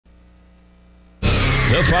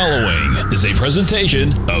The following is a presentation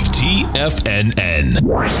of TFNN.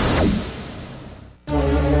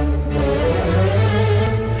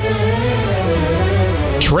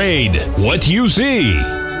 Trade what you see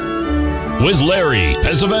with Larry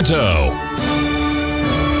Pesavento.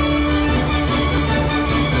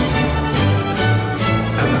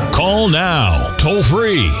 Call now, toll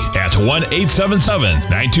free at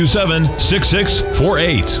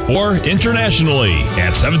 1-877-927-6648 or internationally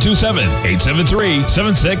at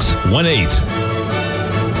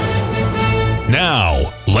 727-873-7618.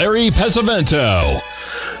 Now, Larry Pesavento.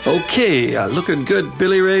 Okay, looking good,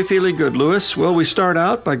 Billy Ray, feeling good, Lewis. Well, we start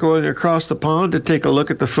out by going across the pond to take a look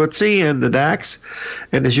at the FTSE and the DAX.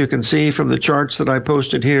 And as you can see from the charts that I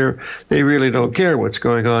posted here, they really don't care what's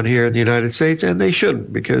going on here in the United States, and they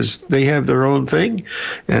shouldn't, because they have their own thing,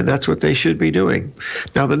 and that's what they should be doing.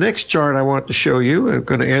 Now, the next chart I want to show you, I'm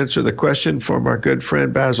going to answer the question from our good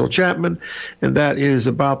friend Basil Chapman, and that is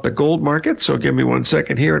about the gold market. So give me 1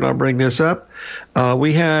 second here, and I'll bring this up.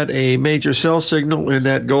 We had a major sell signal in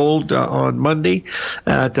that gold on Monday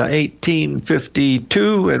at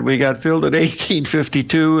 1852, and we got filled at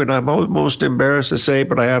 1852, and I'm almost embarrassed to say,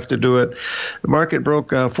 but I have to do it. The market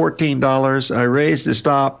broke $14. I raised the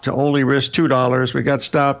stop to only risk $2. We got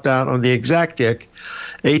stopped out on the exact tick,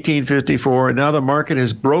 1854, and now the market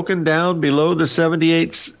has broken down below the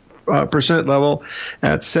 78 percent level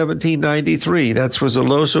at 1793. That was a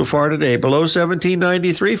low so far today. Below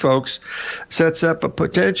 1793, folks, sets up a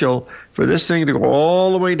potential for this thing to go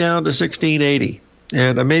all the way down to 1680.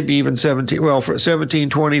 And maybe even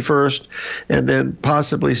 1720 first, and then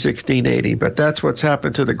possibly 1680. But that's what's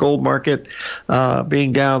happened to the gold market,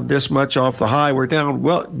 being down this much off the high. We're down,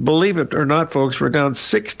 well, believe it or not, folks, we're down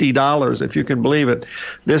 $60, if you can believe it,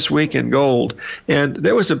 this week in gold. And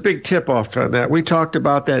there was a big tip-off on that. We talked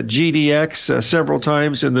about that GDX several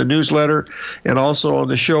times in the newsletter and also on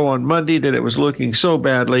the show on Monday, that it was looking so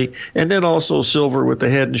badly. And then also silver with the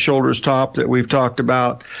head and shoulders top that we've talked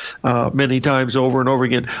about many times over and over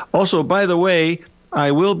again. Also, by the way,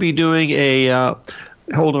 I will be doing a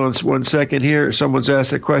hold on 1 second here. Someone's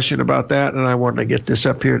asked a question about that, and I want to get this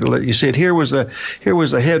up here to let you see it. Here was the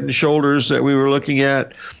head and shoulders that we were looking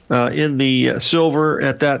at in the silver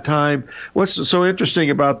at that time. What's so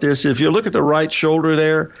interesting about this, if you look at the right shoulder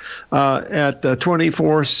there at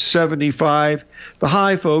 2475, the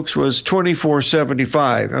high, folks, was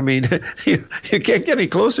 2475. I mean, you can't get any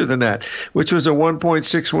closer than that, which was a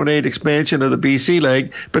 1.618 expansion of the BC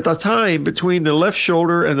leg. But the time between the left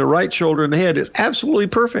shoulder and the right shoulder and the head is absolutely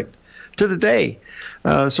perfect to the day.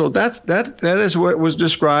 So that is what was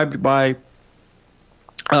described by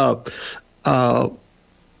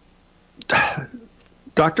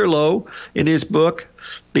Dr. Lowe in his book,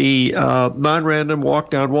 The Non-Random Walk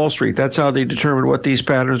Down Wall Street. That's how they determined what these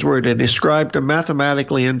patterns were. They described them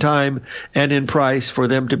mathematically in time and in price for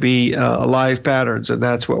them to be live patterns, and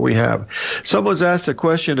that's what we have. Someone's asked a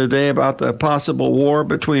question today about the possible war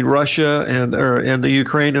between Russia and the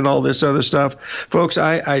Ukraine and all this other stuff. Folks,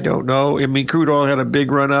 I don't know. I mean, crude oil had a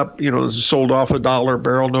big run up, sold off $1 a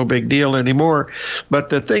barrel, no big deal anymore. But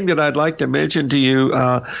the thing that I'd like to mention to you,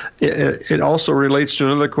 it also relates to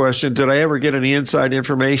another question. Did I ever get any inside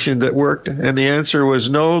information that worked? And the answer was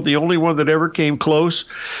no. The only one that ever came close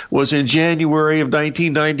was in January of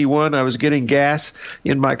 1991. I was getting gas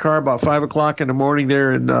in my car about 5 o'clock in the morning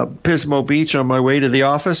there in Pismo Beach on my way to the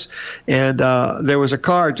office. And there was a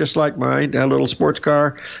car just like mine, a little sports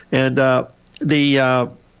car. And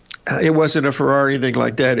it wasn't a Ferrari, anything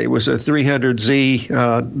like that. It was a 300Z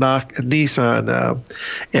Nissan,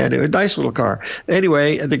 and it was a nice little car.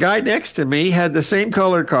 Anyway, the guy next to me had the same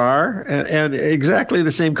colored car and exactly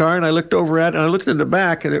the same car, and I looked over at it, and I looked in the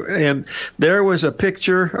back, and there was a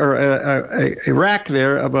picture or a rack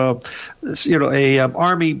there of a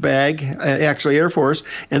Army bag, actually Air Force,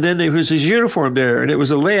 and then there was his uniform there, and it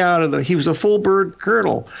was a layout of he was a full bird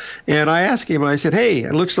colonel. And I asked him, I said, "Hey,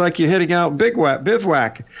 it looks like you're heading out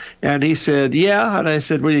bivouac." And he said, "Yeah." And I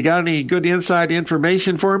said, "Well, you got any good inside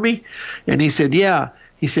information for me?" And he said, "Yeah."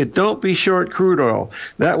 He said, "Don't be short crude oil."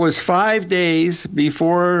 That was 5 days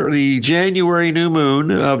before the January new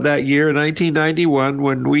moon of that year, 1991,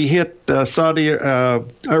 when we hit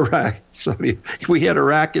Iraq. So we had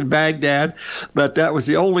Iraq and Baghdad, but that was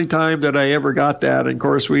the only time that I ever got that. And of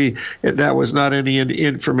course, that was not any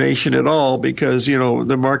information at all, because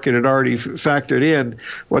the market had already factored in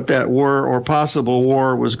what that war or possible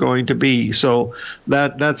war was going to be. So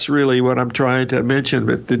that's really what I'm trying to mention.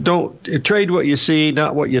 But don't trade what you see,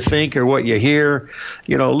 not what you think or what you hear.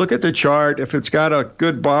 Look at the chart. If it's got a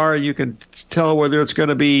good bar, you can tell whether it's going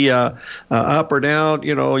to be up or down.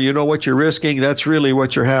 You know what what you're risking. That's really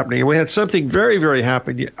what you're happening. And we had something very, very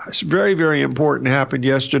important happen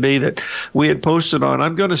yesterday that we had posted on.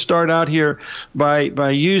 I'm going to start out here by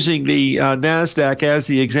using the NASDAQ as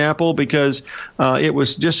the example because it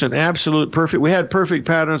was just an absolute perfect. We had perfect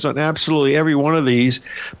patterns on absolutely every one of these,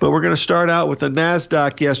 but we're going to start out with the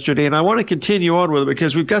NASDAQ yesterday. And I want to continue on with it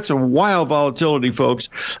because we've got some wild volatility,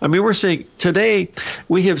 folks. I mean, we're seeing today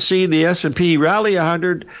we have seen the S&P rally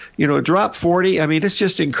 100, drop 40. I mean, it's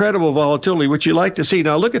just incredible volatility, which you like to see.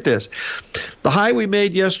 Now, look at this. The high we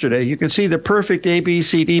made yesterday, you can see the perfect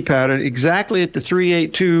ABCD pattern exactly at the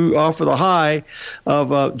 382 off of the high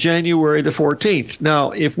of January the 14th.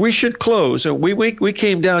 Now, if we should close, and we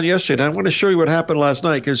came down yesterday, and I want to show you what happened last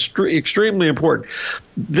night because it's extremely important.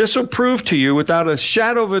 This will prove to you without a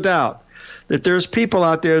shadow of a doubt that there's people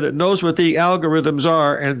out there that knows what the algorithms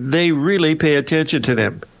are, and they really pay attention to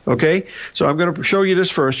them. Okay, so I'm going to show you this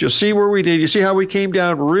first. You'll see where we did. You see how we came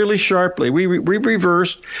down really sharply. We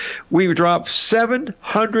reversed. We dropped 800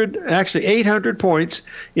 points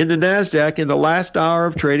in the NASDAQ in the last hour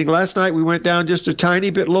of trading. Last night we went down just a tiny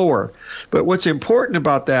bit lower. But what's important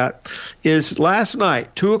about that is last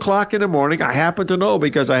night, 2 o'clock in the morning, I happened to know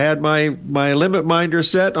because I had my limit minder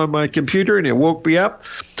set on my computer and it woke me up.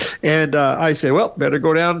 And I said, well, better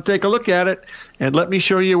go down and take a look at it. And let me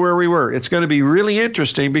show you where we were. It's going to be really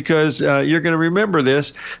interesting because you're going to remember this.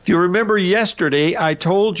 If you remember yesterday, I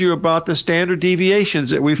told you about the standard deviations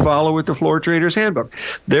that we follow with the Floor Traders Handbook.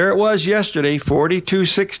 There it was yesterday,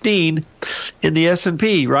 42.16 in the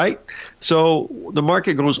S&P, right? So the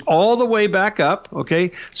market goes all the way back up, okay?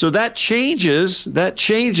 So that changes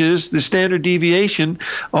the standard deviation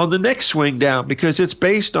on the next swing down because it's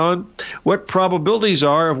based on what probabilities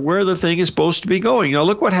are of where the thing is supposed to be going. Now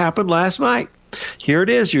look what happened last night. Here it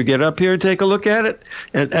is. You get up here and take a look at it.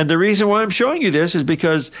 And the reason why I'm showing you this is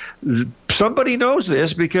because somebody knows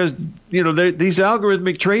this because, these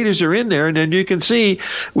algorithmic traders are in there. And then you can see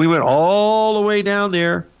we went all the way down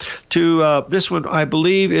there to this one, I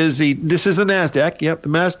believe, this is the NASDAQ. Yep, the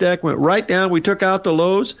NASDAQ went right down. We took out the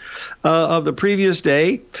lows of the previous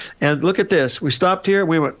day. And look at this. We stopped here.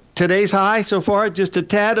 We went today's high so far, just a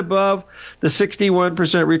tad above the 61%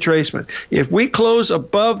 retracement. If we close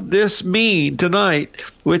above this mean tonight,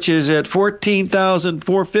 which is at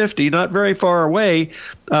 14,450, not very far away,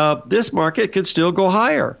 this market could still go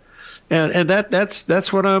higher. And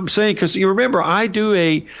that's what I'm saying. Because you remember,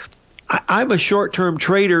 I'm a short-term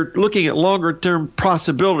trader looking at longer-term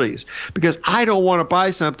possibilities because I don't want to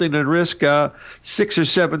buy something and risk $6,000 or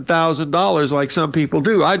 $7,000 like some people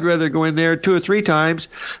do. I'd rather go in there 2 or 3 times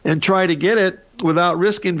and try to get it without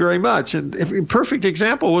risking very much. And a perfect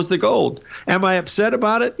example was the gold. Am I upset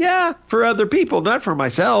about it? Yeah, for other people, not for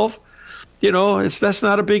myself. That's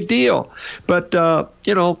not a big deal. But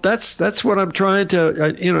that's what I'm trying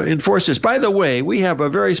to enforce this. By the way, we have a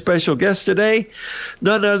very special guest today,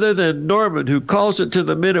 none other than Norman, who calls it to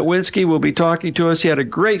the minute. Winsky will be talking to us. He had a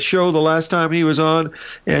great show the last time he was on,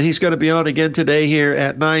 and he's going to be on again today here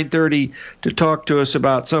at 9:30 to talk to us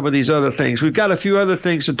about some of these other things. We've got a few other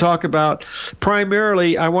things to talk about.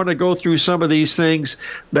 Primarily, I want to go through some of these things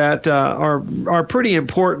that are pretty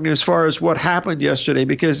important as far as what happened yesterday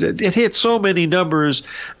because it hit so many numbers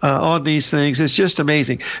on these things. It's just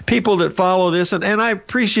amazing. People that follow this, and I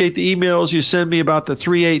appreciate the emails you send me about the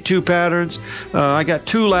 382 patterns. I got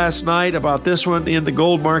 2 last night about this one in the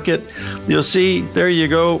gold market. You'll see, there you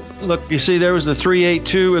go. Look, you see there was the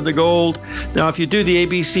 382 in the gold. Now, if you do the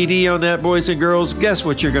ABCD on that, boys and girls, guess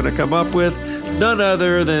what you're going to come up with? None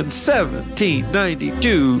other than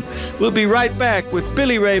 1792. We'll be right back with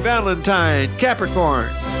Billy Ray Valentine, Capricorn.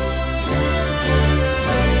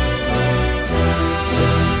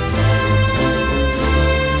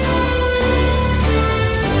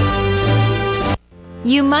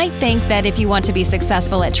 You might think that if you want to be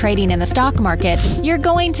successful at trading in the stock market, you're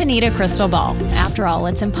going to need a crystal ball. After all,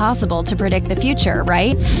 it's impossible to predict the future,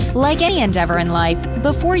 right? Like any endeavor in life,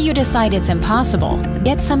 before you decide it's impossible,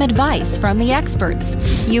 get some advice from the experts.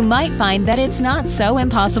 You might find that it's not so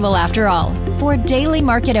impossible after all. For daily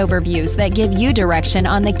market overviews that give you direction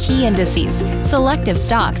on the key indices, selective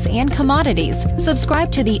stocks, and commodities,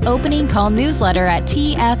 subscribe to the Opening Call newsletter at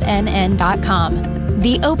TFNN.com.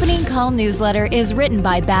 The Opening Call newsletter is written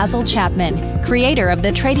by Basil Chapman, creator of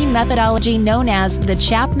the trading methodology known as the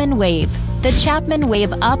Chapman Wave. The Chapman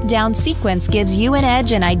Wave up-down sequence gives you an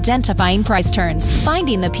edge in identifying price turns,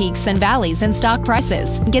 finding the peaks and valleys in stock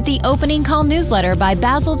prices. Get the Opening Call newsletter by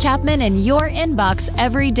Basil Chapman in your inbox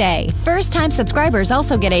every day. First-time subscribers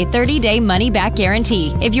also get a 30-day money-back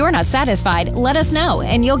guarantee. If you're not satisfied, let us know,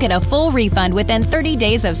 and you'll get a full refund within 30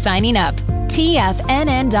 days of signing up.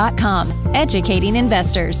 TFNN.com, educating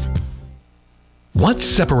investors. What's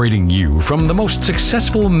separating you from the most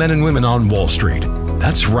successful men and women on Wall Street?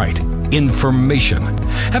 That's right, information.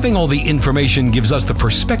 Having all the information gives us the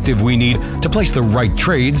perspective we need to place the right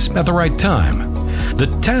trades at the right time. The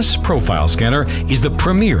TAS Profile Scanner is the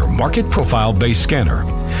premier market profile-based scanner.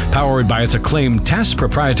 Powered by its acclaimed TAS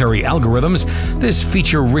proprietary algorithms, this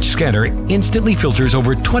feature-rich scanner instantly filters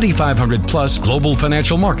over 2,500 plus global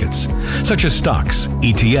financial markets, such as stocks,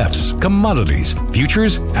 ETFs, commodities,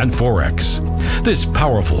 futures, and Forex. This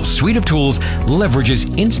powerful suite of tools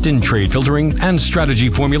leverages instant trade filtering and strategy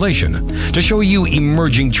formulation to show you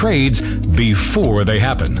emerging trades before they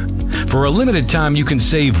happen. For a limited time, you can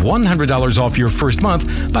save $100 off your first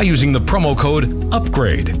month by using the promo code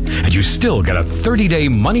UPGRADE, and you still get a 30-day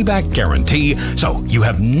money-back guarantee, so you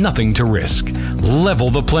have nothing to risk. Level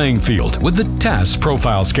the playing field with the TAS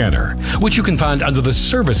Profile Scanner, which you can find under the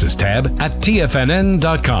Services tab at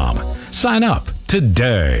TFNN.com. Sign up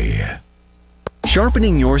today.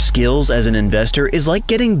 Sharpening your skills as an investor is like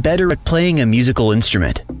getting better at playing a musical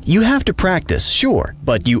instrument. You have to practice, sure,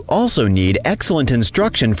 but you also need excellent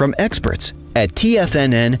instruction from experts. At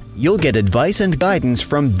TFNN, you'll get advice and guidance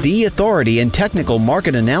from the authority in technical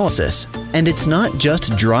market analysis. And it's not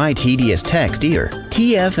just dry, tedious text either.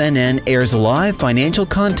 TFNN airs live financial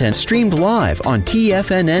content streamed live on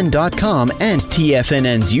TFNN.com and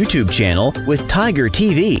TFNN's YouTube channel with Tiger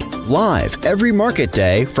TV, live every market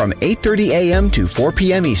day from 8:30 a.m. to 4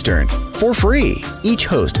 p.m. Eastern, for free. Each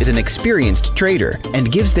host is an experienced trader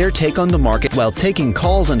and gives their take on the market while taking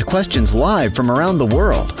calls and questions live from around the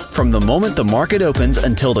world. From the moment the market opens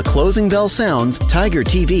until the closing bell sounds, Tiger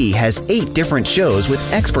TV has 8 different shows with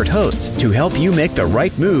expert hosts to help you make the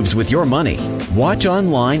right moves with your money. Watch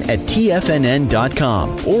online at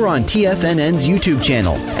TFNN.com or on TFNN's YouTube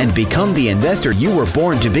channel and become the investor you were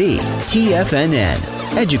born to be. TFNN,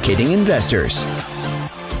 educating investors.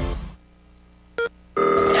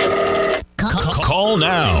 Call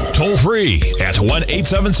now, toll free at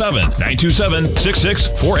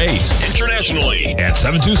 1-877-927-6648. Internationally at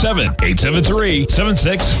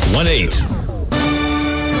 727-873-7618.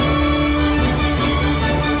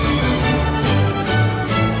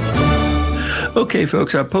 Okay,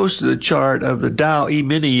 folks, I posted a chart of the Dow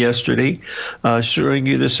E-mini yesterday, showing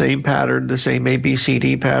you the same pattern, the same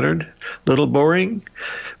ABCD pattern. Little boring,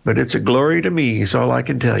 but it's a glory to me, is all I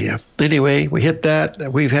can tell you. Anyway, we hit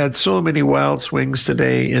that. We've had so many wild swings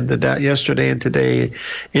today in the yesterday and today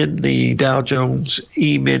in the Dow Jones,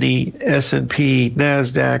 E-mini, S&P,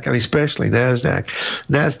 NASDAQ, especially NASDAQ.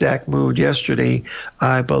 NASDAQ moved yesterday,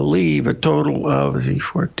 I believe, a total of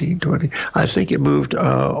 14, 20. I think it moved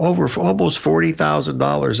over almost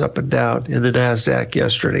 $40,000 up and down in the NASDAQ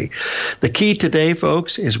yesterday. The key today,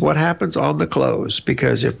 folks, is what happens on the close,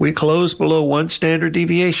 because if we close below one standard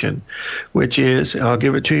deviation, which is, I'll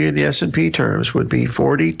give it to you in the S&P terms, would be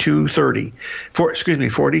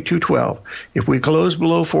 4212. If we close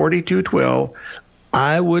below 4212,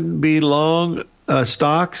 I wouldn't be long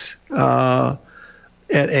stocks on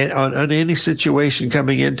any situation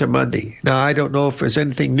coming into Monday. Now, I don't know if there's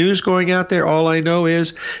anything news going out there. All I know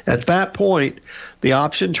is at that point, the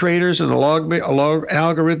option traders and the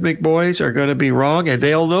algorithmic boys are going to be wrong, and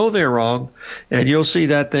they'll know they're wrong. And you'll see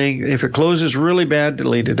that thing, if it closes really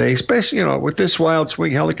badly today, especially with this wild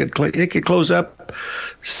swing, hell, it could close up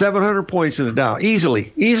 700 points in the Dow.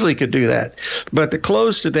 Easily could do that. But the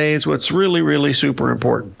close today is what's really, really super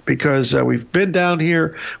important, because we've been down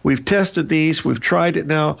here, we've tested these, we've tried it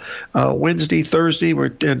now Wednesday, Thursday,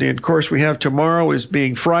 and of course we have tomorrow as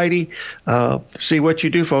being Friday. See, what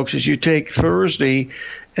you do, folks, is you take Thursday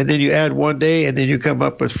and then you add one day, and then you come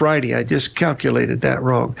up with Friday. I just calculated that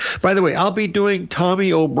wrong. By the way, I'll be doing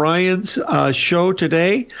Tommy O'Brien's show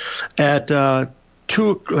today at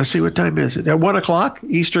 2, let's see, what time is it? At 1 o'clock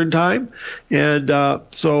Eastern time. And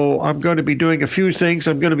so I'm going to be doing a few things.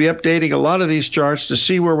 I'm going to be updating a lot of these charts to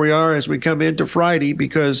see where we are as we come into Friday,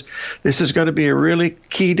 because this is going to be a really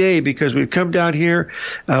key day, because we've come down here.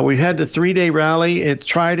 We had the 3-day rally. It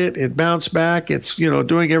tried it. It bounced back. It's,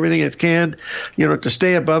 doing everything it can, to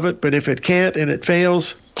stay above it. But if it can't and it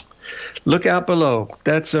fails, look out below.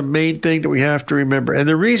 That's the main thing that we have to remember. And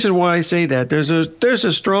the reason why I say that, there's a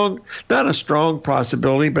strong, not a strong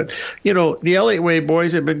possibility, but, the Elliott Wave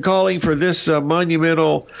boys have been calling for this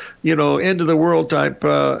monumental, end of the world type,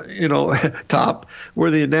 top,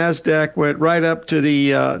 where the NASDAQ went right up to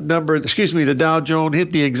the the Dow Jones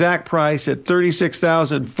hit the exact price at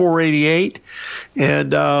 36,488.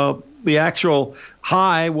 And the actual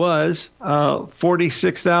high was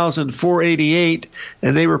 46,488,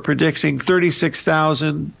 and they were predicting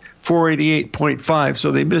 36,488.5.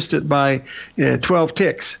 So they missed it by 12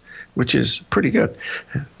 ticks. which is pretty good.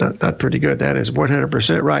 Not pretty good. That is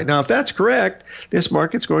 100% right. Now, if that's correct, this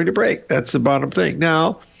market's going to break. That's the bottom thing.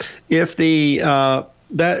 Now, if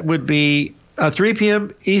that would be 3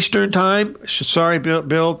 p.m. Eastern time. Sorry,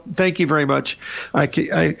 Bill. Thank you very much. I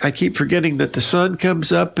keep forgetting that the sun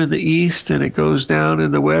comes up in the east and it goes down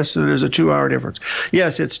in the west, and there's a 2-hour difference.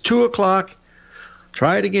 Yes, it's 2 o'clock.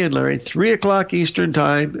 Try it again, Larry. 3 o'clock Eastern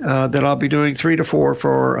time. That I'll be doing 3 to 4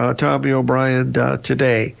 for Tommy O'Brien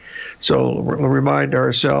today. So we'll remind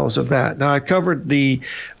ourselves of that. Now, I covered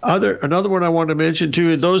another one I want to mention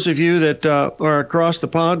too. And those of you that are across the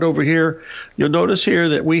pond over here, you'll notice here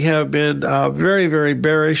that we have been very, very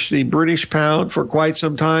bearish the British pound for quite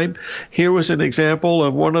some time. Here was an example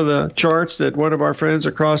of one of the charts that one of our friends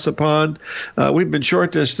across the pond. We've been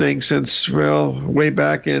short this thing since, well, way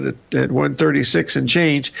back at 136 and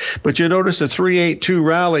change. But you notice the 382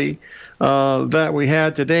 rally that we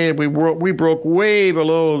had today, and we broke way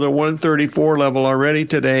below the 134 level already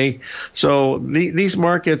today. So these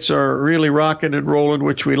markets are really rocking and rolling,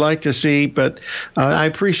 which we like to see. But I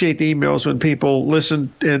appreciate the emails when people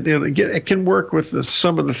listen and can work with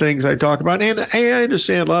some of the things I talk about. And I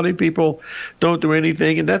understand a lot of people don't do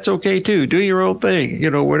anything, and that's okay too. Do your own thing.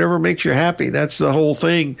 Whatever makes you happy. That's the whole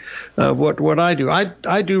thing of what I do.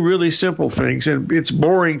 I do really simple things, and it's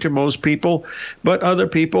boring to most people, but other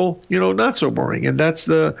people, not so boring. And that's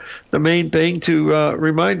the main thing, to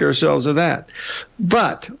remind ourselves of that.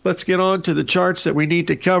 But let's get on to the charts that we need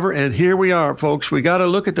to cover. And here we are, folks. We got to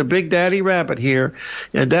look at the big daddy rabbit here.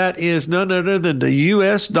 And that is none other than the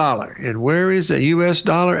U.S. dollar. And where is the U.S.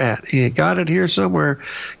 dollar at? You got it here somewhere,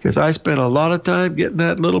 because I spent a lot of time getting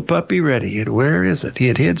that little puppy ready. And where is it?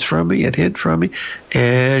 It hid from me, and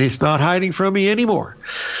it's not hiding from me anymore.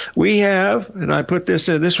 We have, and I put this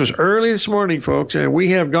in, this was early this morning, folks, and we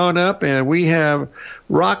have gone up and we have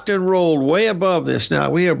rocked and rolled way above this. Now,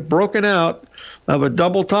 we have broken out of a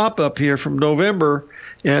double top up here from November,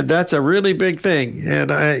 and that's a really big thing.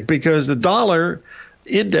 And because the dollar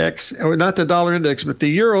index, or not the dollar index, but the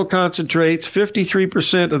euro concentrates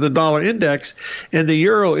 53% of the dollar index, and the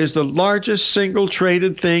euro is the largest single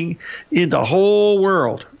traded thing in the whole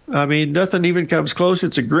world. I mean, nothing even comes close.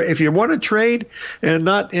 It's a great, if you want to trade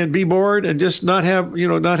and be bored and just not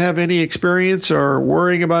have any experience or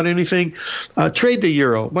worrying about anything, trade the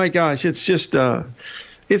euro. My gosh, it's just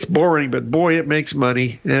it's boring, but boy, it makes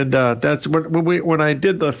money. And that's when I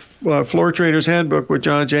did the Floor Traders Handbook with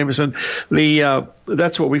John Jameson,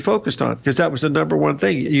 that's what we focused on, because that was the number one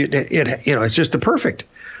thing. It's just the perfect.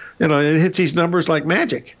 It hits these numbers like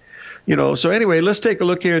magic. So anyway, let's take a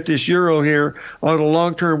look here at this euro here on a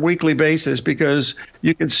long-term weekly basis, because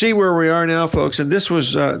you can see where we are now, folks. And this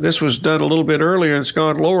was done a little bit earlier, and it's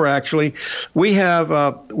gone lower actually.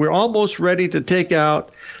 We're almost ready to take out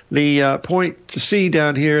the point C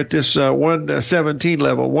down here at this 117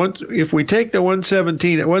 level. If we take the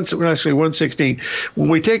 117 at 116, when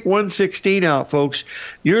we take 116 out, folks,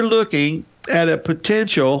 you're looking at a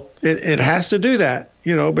potential. It has to do that.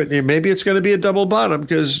 But maybe it's going to be a double bottom,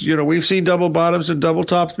 because, we've seen double bottoms and double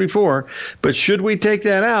tops before. But should we take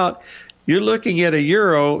that out, you're looking at a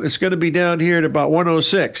euro. It's going to be down here at about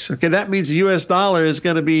 106. Okay, that means the U.S. dollar is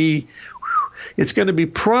going to be, it's going to be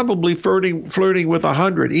probably flirting with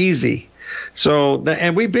 100 easy. So,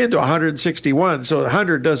 and we've been to 161, so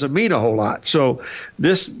 100 doesn't mean a whole lot. So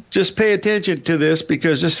just pay attention to this,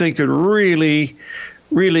 because this thing could really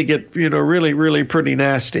get, really pretty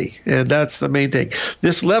nasty. And that's the main thing.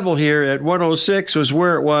 This level here at 106 was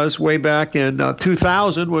where it was way back in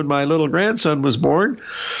 2000, when my little grandson was born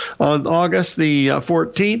on August the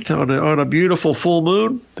 14th on a beautiful full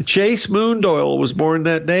moon. Chase Moon Doyle was born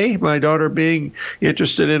that day, my daughter being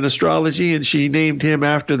interested in astrology, and she named him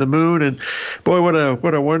after the moon. And boy,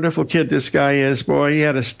 what a wonderful kid this guy is. Boy, he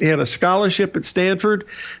had a scholarship at Stanford,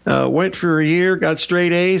 went for a year, got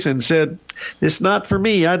straight A's, and said, "It's not for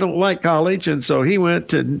me. I don't like college." And so he went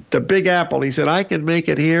to the Big Apple. He said, "I can make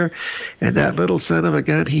it here." And that little son of a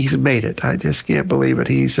gun, he's made it. I just can't believe it.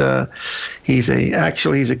 He's a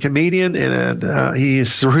comedian, and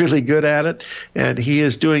he's really good at it. And he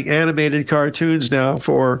is doing animated cartoons now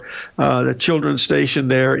for the children's station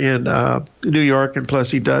there in New York. And plus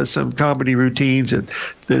he does some comedy routines at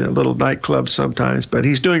the little nightclubs sometimes. But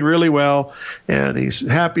he's doing really well, and he's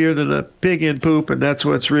happier than a pig in poop. And that's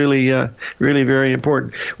what's really very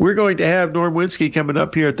important. We're going to have Norm Winsky coming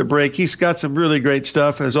up here at the break. He's got some really great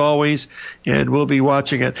stuff, as always, and we'll be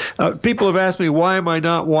watching it. People have asked me, why am I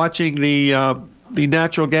not watching the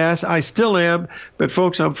natural gas? I still am, but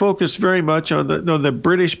folks, I'm focused very much on the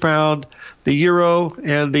British pound, the euro,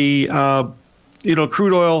 and the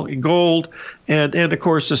crude oil and gold, and of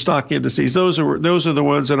course the stock indices. Those are the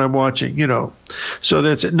ones that I'm watching. So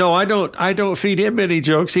that's it. No, I don't feed him any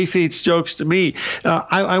jokes. He feeds jokes to me.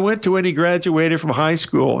 I went to when he graduated from high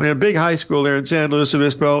school, in a big high school there in San Luis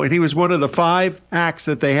Obispo, and he was one of the 5 acts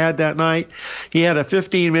that they had that night. He had a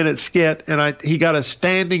 15-minute skit, and he got a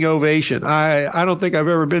standing ovation. I don't think I've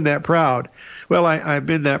ever been that proud. Well, I've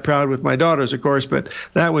been that proud with my daughters, of course, but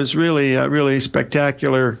that was really, really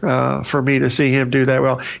spectacular for me to see him do that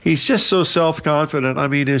well. He's just so self-confident. I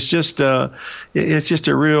mean, it's just a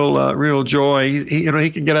real joy. He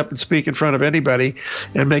can get up and speak in front of anybody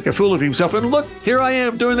and make a fool of himself. And look, here I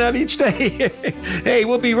am doing that each day. Hey,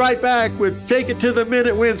 we'll be right back with Take It to the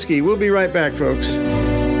Minute Winsky. We'll be right back, folks.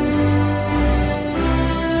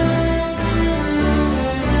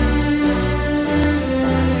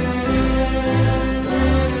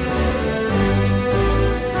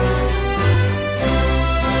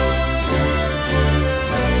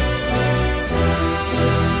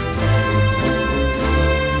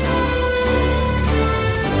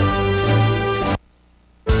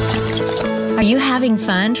 Are you having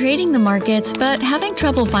fun trading the markets, but having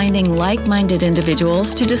trouble finding like-minded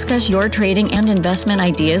individuals to discuss your trading and investment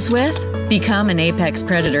ideas with? Become an apex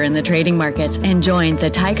predator in the trading markets and join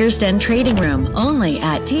the Tiger's Den Trading Room only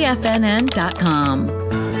at TFNN.com.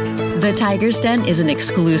 The Tiger's Den is an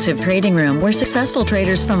exclusive trading room where successful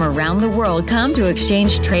traders from around the world come to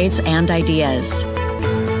exchange trades and ideas.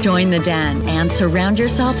 Join the den and surround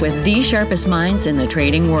yourself with the sharpest minds in the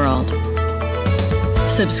trading world.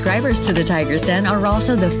 Subscribers to the Tiger's Den are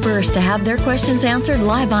also the first to have their questions answered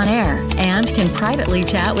live on air and can privately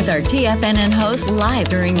chat with our TFNN hosts live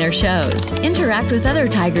during their shows. Interact with other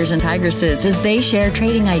Tigers and Tigresses as they share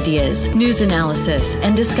trading ideas, news analysis,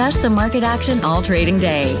 and discuss the market action all trading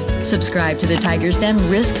day. Subscribe to the Tiger's Den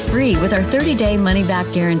risk-free with our 30-day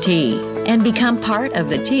money-back guarantee and become part of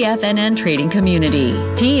the TFNN trading community.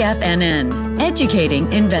 TFNN,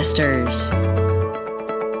 educating investors.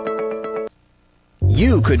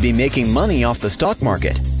 You could be making money off the stock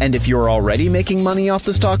market. And if you're already making money off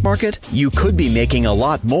the stock market, you could be making a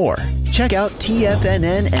lot more. Check out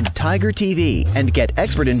TFNN and Tiger TV and get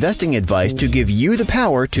expert investing advice to give you the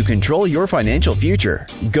power to control your financial future.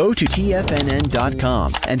 Go to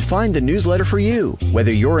TFNN.com and find the newsletter for you.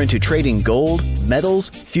 Whether you're into trading gold, metals,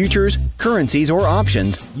 futures, currencies, or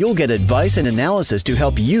options, you'll get advice and analysis to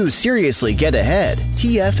help you seriously get ahead.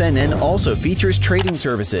 TFNN also features trading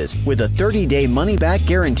services with a 30-day money-back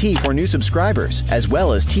guarantee for new subscribers, as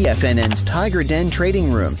well as TFNN's Tiger Den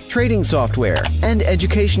Trading Room, trading software, and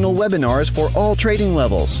educational webinars for all trading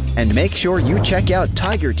levels. And make sure you check out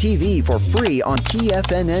Tiger TV for free on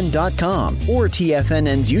TFNN.com or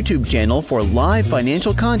TFNN's YouTube channel for live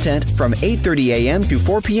financial content from 8:30 a.m. to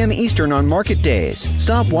 4 p.m. Eastern on market days.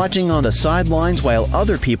 Stop watching on the sidelines while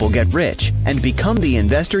other people get rich and become the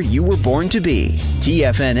investor you were born to be.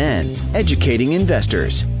 TFNN, educating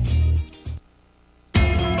investors.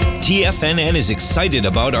 TFNN is excited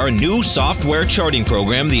about our new software charting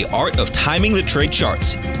program, The Art of Timing the Trade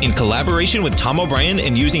Charts. In collaboration with Tom O'Brien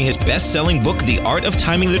and using his best-selling book, The Art of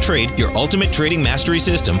Timing the Trade, Your Ultimate Trading Mastery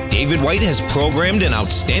System, David White has programmed an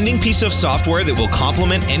outstanding piece of software that will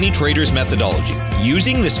complement any trader's methodology.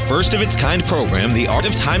 Using this first-of-its-kind program, The Art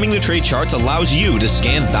of Timing the Trade Charts allows you to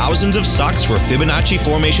scan thousands of stocks for Fibonacci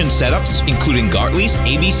formation setups, including Gartley's,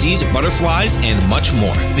 ABC's, butterflies, and much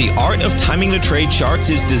more. The Art of Timing the Trade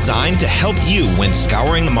Charts is designed to help you when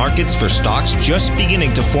scouring the markets for stocks just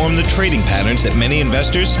beginning to form the trading patterns that many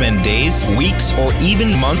investors spend days, weeks, or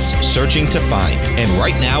even months searching to find. And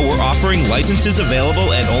right now, we're offering licenses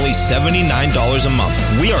available at only $79 a month.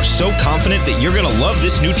 We are so confident that you're going to love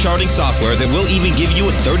this new charting software that will even give you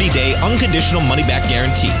a 30-day unconditional money-back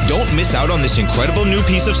guarantee. Don't miss out on this incredible new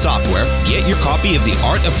piece of software. Get your copy of The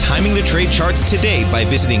Art of Timing the Trade Charts today by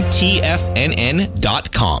visiting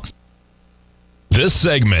TFNN.com. This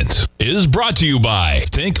segment is brought to you by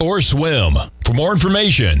Thinkorswim. For more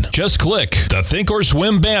information, just click the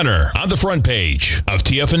Thinkorswim banner on the front page of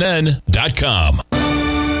TFNN.com.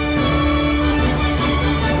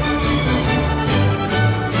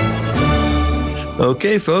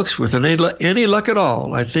 Okay, folks, with any luck at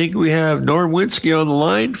all, I think we have Norm Winsky on the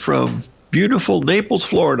line from beautiful Naples,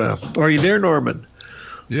 Florida. Are you there, Norman?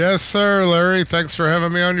 Yes, sir, Larry. Thanks for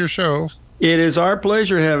having me on your show. It is our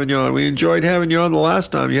pleasure having you on. We enjoyed having you on the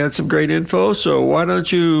last time. You had some great info, so why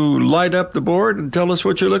don't you light up the board and tell us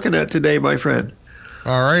what you're looking at today, my friend.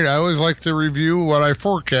 All right. I always like to review what I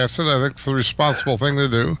forecasted. I think it's the responsible thing to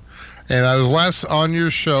do. And I was last on your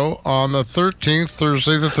show on the 13th,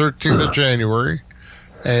 Thursday the 13th of January.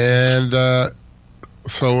 And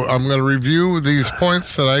so I'm going to review these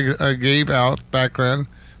points that I gave out back then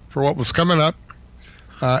for what was coming up.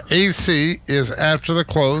 AC is after the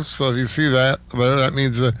close, so if you see that there, that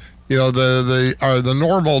means the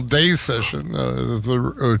normal day session,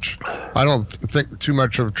 which I don't think too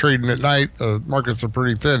much of trading at night. Markets are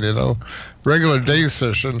pretty thin, Regular day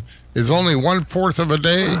session is only 1/4 of a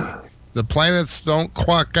day. The planets don't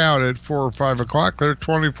clock out at 4 or 5 o'clock. They're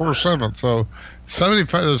 24/7. So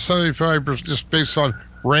 75%, just based on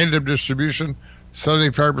random distribution,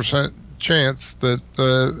 75% chance that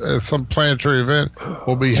some planetary event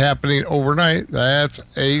will be happening overnight. That's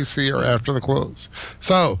AC or after the close.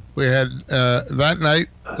 So we had that night,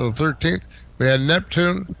 the 13th, we had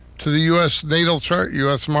Neptune to the U.S. natal chart,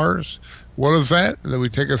 U.S. Mars. What is that? And then we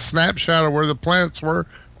take a snapshot of where the planets were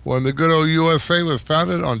when the good old USA was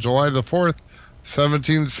founded on July the 4th,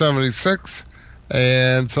 1776.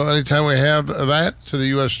 And so anytime we have that to the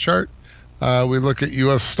U.S. chart, we look at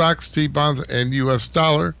U.S. stocks, T-bonds, and U.S.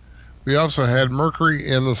 dollar. We also had Mercury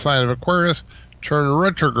in the sign of Aquarius turn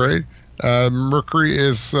retrograde. Mercury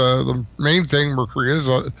is the main thing. Mercury is,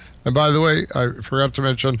 and by the way, I forgot to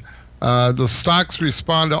mention, the stocks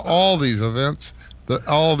respond to all these events.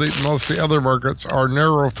 Most of the other markets are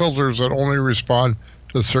narrow filters that only respond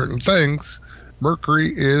to certain things.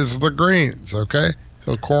 Mercury is the grains, okay?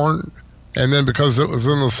 So corn, and then because it was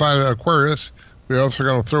in the sign of Aquarius, we're also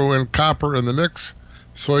going to throw in copper in the mix,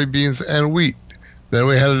 soybeans, and wheat. Then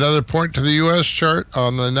we had another point to the U.S. chart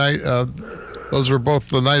on the night of, those were both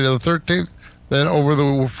the night of the 13th. Then over the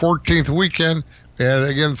 14th weekend, we had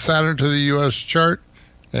again Saturn to the U.S. chart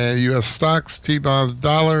and U.S. stocks, T-bonds,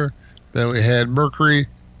 dollar. Then we had Mercury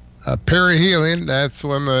perihelion. That's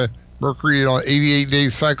when the Mercury, 88-day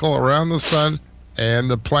cycle around the sun, and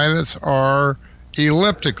the planets are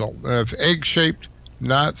elliptical. That's egg-shaped,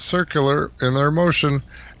 not circular in their motion.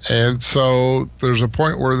 And so there's a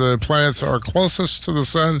point where the planets are closest to the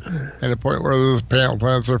sun and a point where the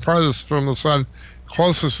planets are farthest from the sun.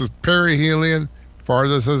 Closest is perihelion,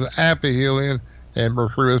 farthest is aphelion, and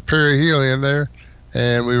Mercury was perihelion there.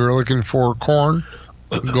 And we were looking for corn,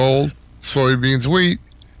 gold, soybeans, wheat.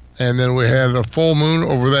 And then we had a full moon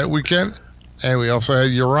over that weekend. And we also had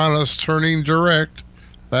Uranus turning direct.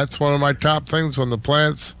 That's one of my top things when the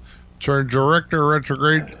planets turn direct or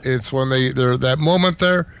retrograde. It's when they're that moment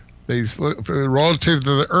there, relative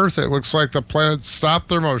to the Earth, it looks like the planets stop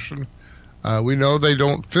their motion. We know they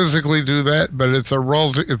don't physically do that, but it's an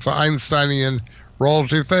Einsteinian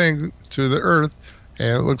relative thing to the Earth,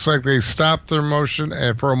 and it looks like they stop their motion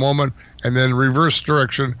and for a moment and then reverse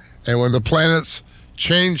direction. And when the planets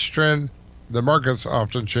change trend, the markets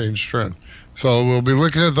often change trend. So we'll be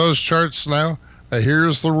looking at those charts now.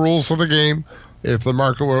 Here's the rules of the game. If the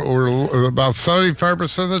market were about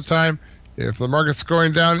 75% of the time, if the market's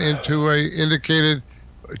going down into a indicated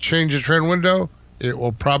change of trend window, it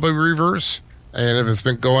will probably reverse. And if it's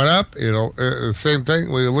been going up, the same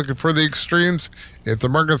thing. We're looking for the extremes. If the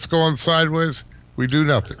market's going sideways, we do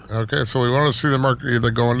nothing. Okay, so we want to see the market either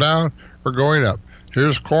going down or going up.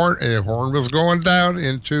 Here's corn. And corn was going down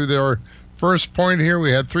into their first point here.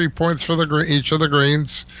 We had 3 points for each of the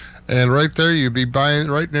grains. And right there, you'd be buying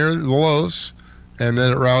right near the lows. And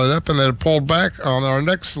then it rallied up, and then it pulled back on our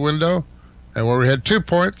next window, and where we had 2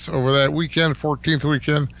 points over that weekend, 14th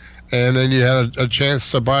weekend, and then you had a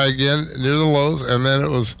chance to buy again near the lows, and then it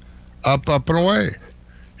was up, and away.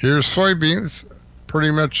 Here's soybeans,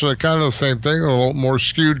 pretty much kind of the same thing, a little more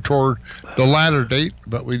skewed toward the latter date,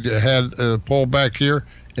 but we had a pull back here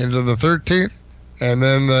into the 13th, and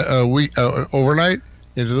then overnight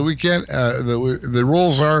into the weekend. The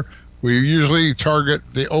rules are, we usually target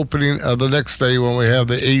the opening of the next day when we have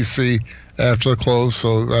the AC after the close,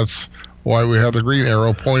 so that's why we have the green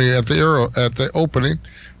arrow pointing at the opening.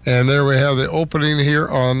 And there we have the opening here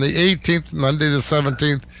on the 18th, Monday the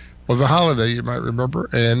 17th was a holiday, you might remember,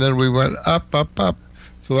 and then we went up,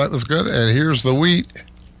 so that was good. And here's the wheat.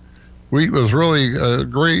 Wheat was really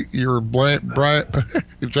great. You're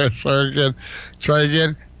try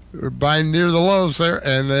again. We're buying near the lows there,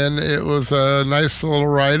 and then it was a nice little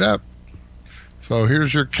ride up. So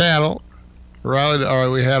here's your cattle. Rallied. All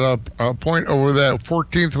right, we had a point over that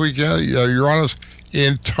 14th weekend. Uranus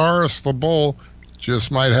in Taurus, the bull,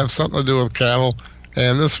 just might have something to do with cattle.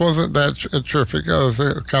 And this wasn't that terrific. It was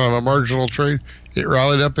kind of a marginal trade. It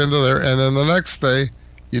rallied up into there. And then the next day,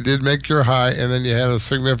 you did make your high, and then you had a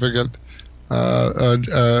significant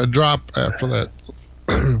drop after that.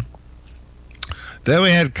 Then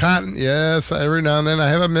we had cotton. Yes, every now and then I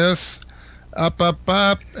have a miss. Up,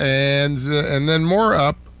 and then more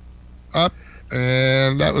up,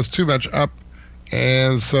 and that was too much up,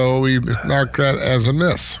 and so we marked that as a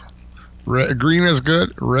miss. Green is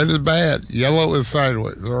good, red is bad, yellow is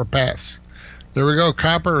sideways or a pass. There we go.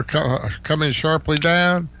 Copper coming sharply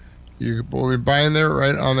down. We'll be buying there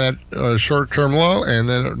right on that short-term low, and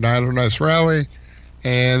then a nice rally.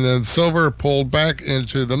 And then silver pulled back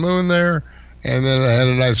into the moon there, and then it had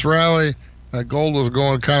a nice rally. Gold was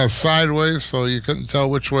going kind of sideways, so you couldn't tell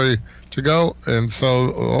which way to go. And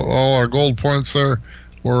so all our gold points there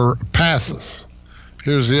were passes.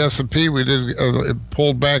 Here's the S&P. We did it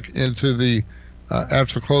pulled back into the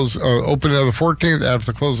after the close opening of the 14th,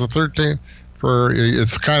 after the close of the 13th.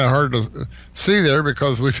 It's kind of hard to see there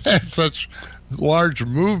because we've had such large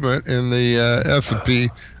movement in the S&P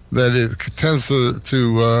that it tends to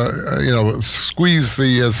squeeze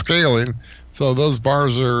the scaling. So those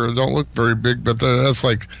bars don't look very big, but that's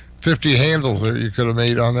like 50 handles there you could have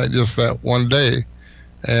made on that just that one day.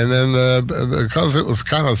 And then because it was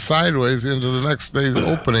kind of sideways into the next day's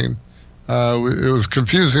opening, it was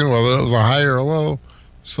confusing whether it was a high or a low.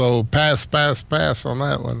 So pass on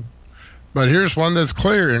that one. But here's one that's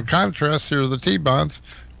clear. In contrast, here's the T-bonds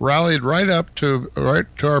rallied right to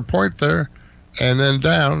our point there, and then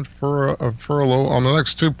down for a low on the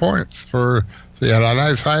next 2 points. So you had a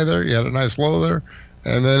nice high there, you had a nice low there,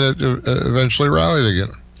 and then it eventually rallied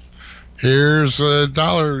again. Here's a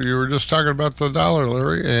dollar. You were just talking about the dollar,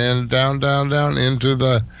 Larry, and down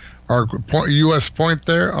into our U.S. point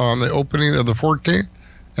there on the opening of the 14th,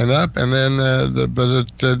 and up, and then but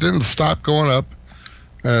it didn't stop going up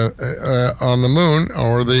on the moon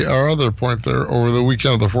or our other point there over the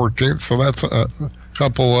weekend of the 14th. So that's a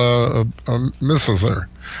couple misses there.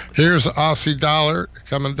 Here's Aussie dollar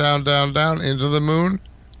coming down into the moon.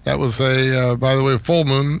 That was by the way, full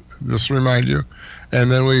moon, just to remind you. And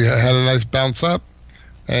then we had a nice bounce up.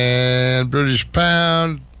 And British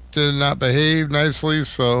pound did not behave nicely,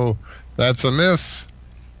 so that's a miss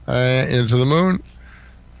into the moon.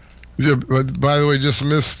 By the way, just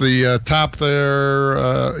missed the top there,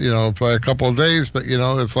 by a couple of days. But,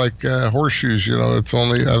 it's like horseshoes. It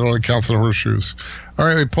only counts in horseshoes. All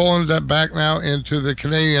right, we're pulling that back now into the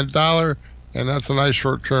Canadian dollar. And that's a nice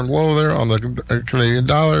short-term low there on the Canadian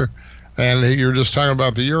dollar. And you're just talking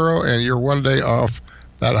about the euro, and you're 1 day off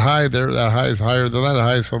that high there. That high is higher than that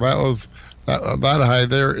high. So that high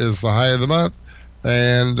there is the high of the month.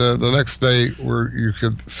 And the next day where you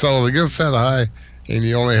could sell it against that high, and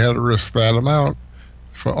you only had to risk that amount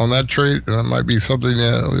on that trade. And that might be something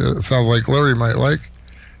that sounds like Larry might like.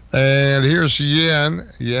 And here's yen.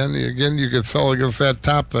 Yen, again, you could sell against that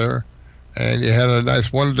top there. And you had a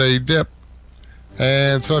nice 1 day dip.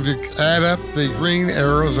 And so if you add up the green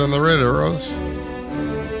arrows and the red arrows.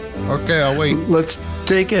 Okay, I'll wait. Let's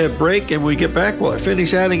take a break, and we get back. We'll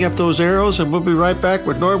finish adding up those arrows, and we'll be right back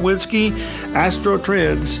with Norm Winski, Astro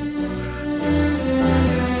Trends.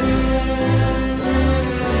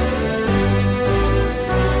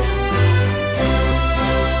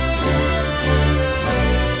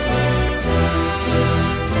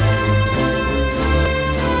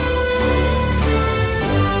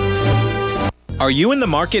 Are you in the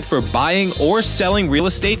market for buying or selling real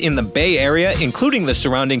estate in the Bay Area, including the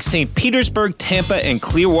surrounding St. Petersburg, Tampa, and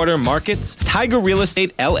Clearwater markets? Tiger Real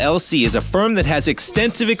Estate LLC is a firm that has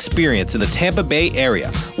extensive experience in the Tampa Bay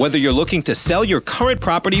area. Whether you're looking to sell your current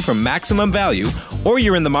property for maximum value, or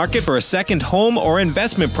you're in the market for a second home or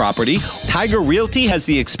investment property, Tiger Realty has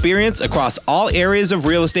the experience across all areas of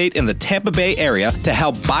real estate in the Tampa Bay area to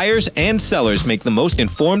help buyers and sellers make the most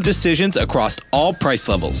informed decisions across all price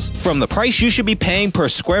levels. From the price you should be paying per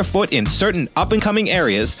square foot in certain up-and-coming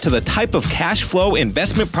areas to the type of cash flow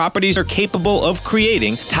investment properties are capable of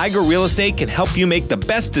creating, Tiger Real Estate can help you make the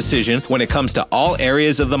best decision when it comes to all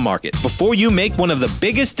areas of the market. Before you make one of the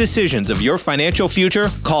biggest decisions of your financial future,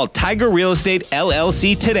 call Tiger Real Estate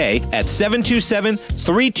LLC today at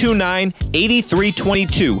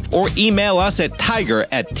 727-329-8322 or email us at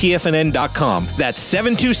tiger@tfnn.com. That's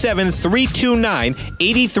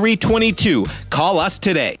 727-329-8322. Call us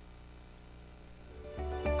today.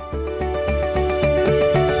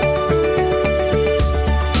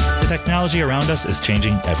 Technology around us is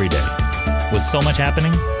changing every day. With so much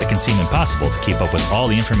happening, it can seem impossible to keep up with all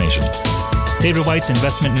the information. David White's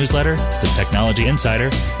investment newsletter, The Technology Insider,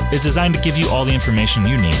 is designed to give you all the information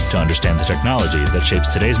you need to understand the technology that shapes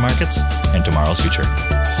today's markets and tomorrow's future.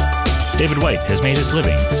 David White has made his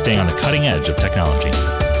living staying on the cutting edge of technology.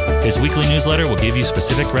 His weekly newsletter will give you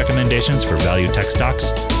specific recommendations for value tech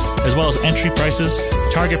stocks, as well as entry prices,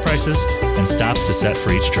 target prices, and stops to set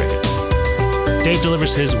for each trade. Dave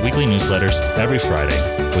delivers his weekly newsletters every Friday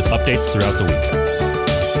with updates throughout the week.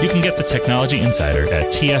 You can get the Technology Insider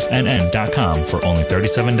at TFNN.com for only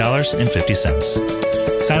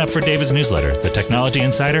 $37.50. Sign up for David's newsletter, The Technology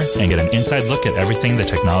Insider, and get an inside look at everything the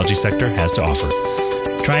technology sector has to offer.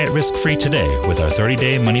 Try it risk-free today with our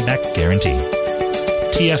 30-day money-back guarantee.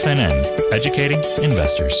 TFNN, educating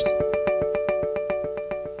investors.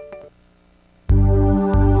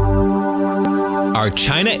 Are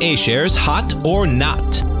China A-shares hot or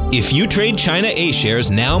not? If you trade China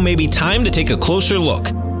A-shares, now may be time to take a closer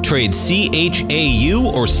look. Trade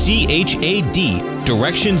CHAU or CHAD,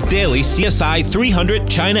 Directions Daily CSI 300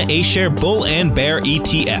 China A-share Bull and Bear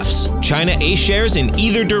ETFs. China A-shares in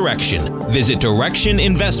either direction. Visit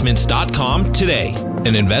directioninvestments.com today.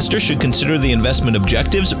 An investor should consider the investment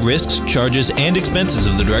objectives, risks, charges, and expenses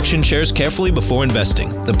of the Direction shares carefully before investing.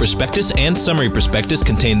 The prospectus and summary prospectus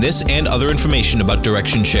contain this and other information about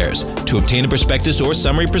Direction shares. To obtain a prospectus or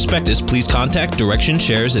summary prospectus, please contact Direction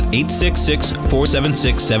shares at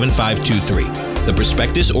 866-476-7523. The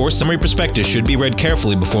prospectus or summary prospectus should be read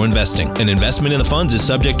carefully before investing. An investment in the funds is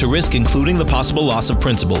subject to risk, including the possible loss of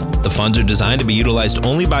principal. The funds are designed to be utilized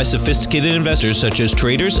only by sophisticated investors such as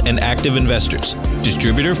traders and active investors.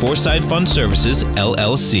 Distributor Foreside Fund Services,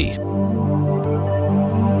 LLC.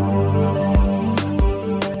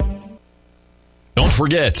 Don't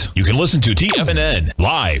forget, you can listen to TFNN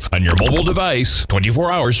live on your mobile device 24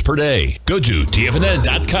 hours per day. Go to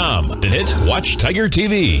TFNN.com, then hit Watch Tiger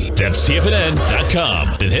TV. That's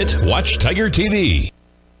TFNN.com, then hit Watch Tiger TV.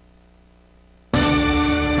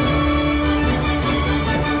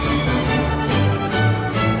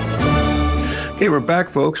 Okay, we're back,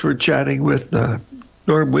 folks. We're chatting with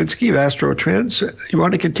Norm Winsky of Astro Trends. You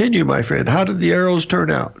want to continue, my friend? How did the arrows turn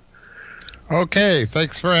out? Okay,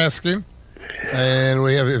 thanks for asking. And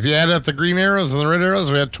we have, if you add up the green arrows and the red arrows,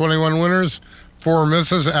 we had 21 winners, 4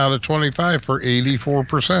 misses out of 25 for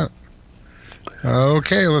 84%.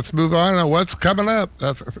 Okay, let's move on. Now, what's coming up?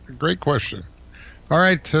 That's a great question. All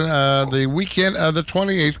right, the weekend of the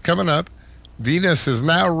 28th coming up. Venus is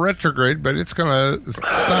now retrograde, but it's going to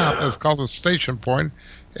stop. It's called a station point,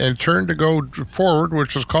 and turn to go forward,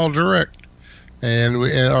 which is called direct. And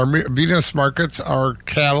our Venus markets are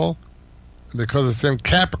cattle. Because it's in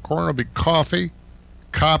Capricorn, it'll be coffee,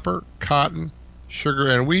 copper, cotton, sugar,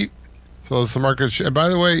 and wheat. So it's the market. And by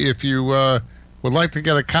the way, if you would like to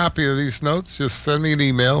get a copy of these notes, just send me an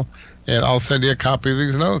email, and I'll send you a copy of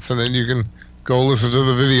these notes, and then you can go listen to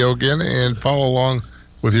the video again and follow along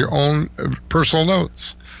with your own personal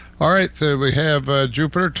notes. All right, so we have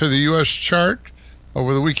Jupiter to the U.S. chart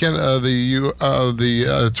over the weekend of the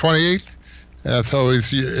 28th. That's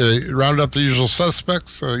always round up the usual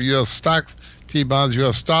suspects, U.S. stocks, T-bonds,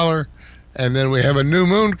 U.S. dollar. And then we have a new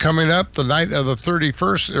moon coming up the night of the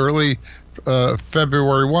 31st, early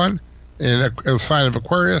February 1, in a sign of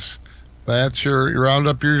Aquarius. That's your round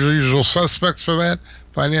up your usual suspects for that.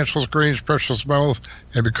 Financials, grains, precious metals.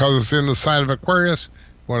 And because it's in the sign of Aquarius,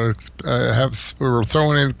 we were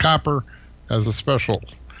throwing in copper as a special.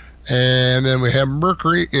 And then we have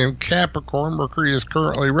Mercury in Capricorn. Mercury is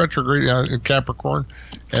currently retrograde in Capricorn,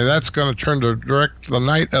 and that's going to turn to direct the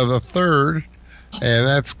night of the 3rd. And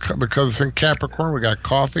that's because it's in Capricorn. We got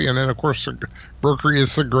coffee, and then, of course, Mercury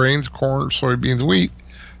is the grains, corn, soybeans, wheat.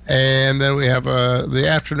 And then we have the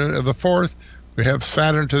afternoon of the 4th. We have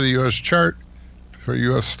Saturn to the U.S. chart for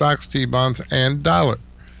U.S. stocks, T-bonds, and dollar.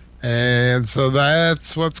 And so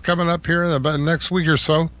that's what's coming up here in about the next week or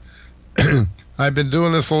so. I've been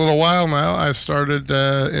doing this a little while now. I started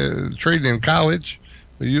trading in college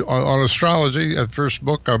on astrology. The first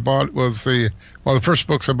book I bought was the first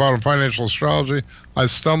books I bought on financial astrology. I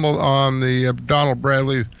stumbled on the Donald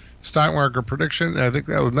Bradley stock market prediction. I think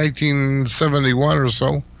that was 1971 or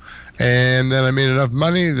so. And then I made enough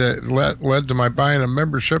money that led to my buying a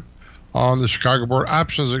membership on the Chicago Board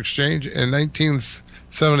Options Exchange in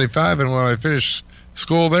 1975. And when I finished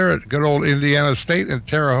school there at good old Indiana State in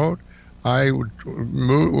Terre Haute, I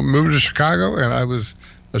moved to Chicago, and I was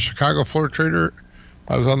a Chicago floor trader.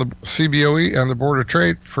 I was on the CBOE and the Board of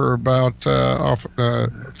Trade for about 12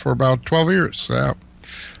 years. Yeah.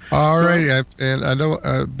 All right, and I know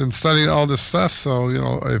I've been studying all this stuff. So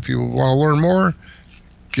if you want to learn more,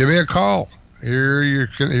 give me a call.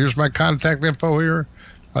 Here's my contact info here.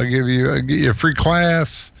 I'll get you a free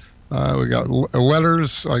class. We got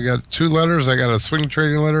letters. I got 2 letters. I got a swing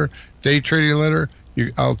trading letter, day trading letter.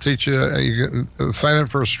 I'll teach you. You can sign up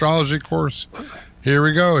for astrology course. Here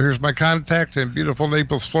we go. Here's my contact in beautiful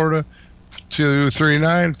Naples, Florida,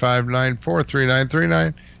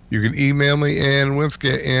 239-594-3939. You can email me,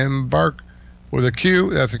 Winsky, Embark with a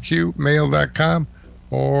Q. That's a Q, mail.com.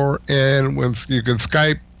 Or Winsky. You can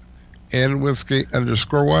Skype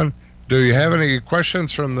Winsky_1. Do you have any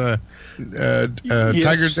questions from the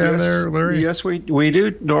Tiger down there, Larry? Yes, we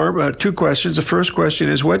do, Norm. 2 questions. The first question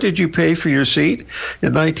is, what did you pay for your seat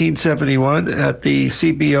in 1971 at the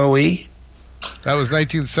CBOE? That was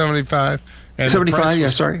 1975. And 75, yeah,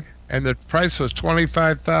 sorry. And the price was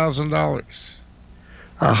 $25,000.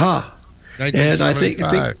 Aha. And I think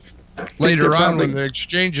later on, when the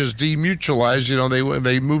exchanges demutualized, you know,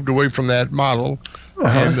 they moved away from that model,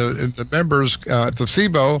 and the members at the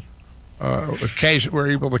SIBO were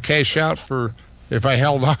able to cash out for, if I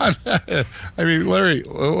held on. I mean, Larry,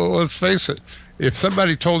 let's face it. If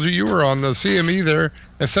somebody told you were on the CME there,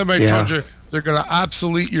 and somebody told you they're going to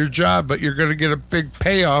obsolete your job, but you're going to get a big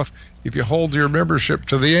payoff if you hold your membership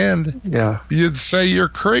to the end, you'd say you're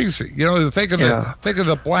crazy. You know, think of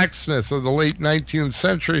the blacksmiths of the late 19th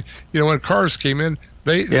century. You know, when cars came in,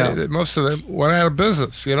 they most of them went out of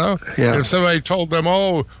business. You know, and if somebody told them,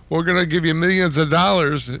 "Oh, we're going to give you millions of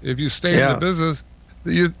dollars if you stay in the business,"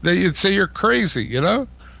 you'd say you're crazy. You know.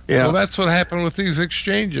 Yeah. Well, that's what happened with these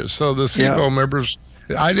exchanges. So the SIBO members,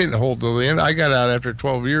 I didn't hold till the end. I got out after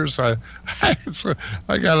 12 years. I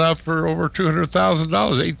got out for over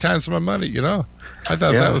 $200,000, 8 times my money, you know. I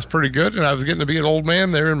thought that was pretty good, and I was getting to be an old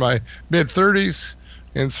man there in my mid-30s,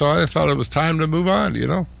 and so I thought it was time to move on, you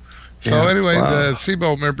know. So anyway, the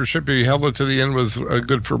SIBO membership, if you held it to the end, was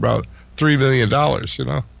good for about $3 million, you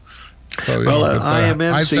know. So,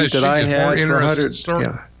 IMM seat that I had for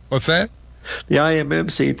 100. What's that? The IMM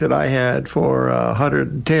seat that I had for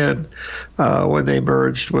 110 when they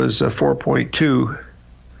merged was 4.2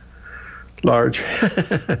 large.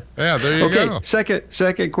 Yeah, there you go. Okay,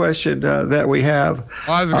 second question that we have.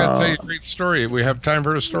 I was going to tell you a great story. We have time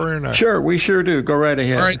for a story or not? Sure, we sure do. Go right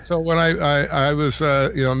ahead. All right. So when I was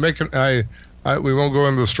making we won't go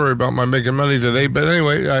into the story about my making money today, but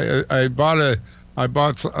anyway,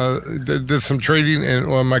 did some trading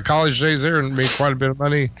in my college days there and made quite a bit of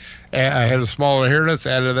money. I had a small inheritance,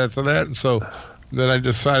 added that to that, and so then I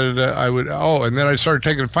decided I would. And then I started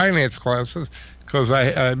taking finance classes because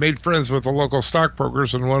I made friends with the local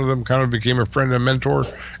stockbrokers, and one of them kind of became a friend and mentor.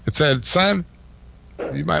 It said, "Son,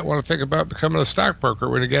 you might want to think about becoming a stockbroker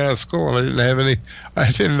when you get out of school." And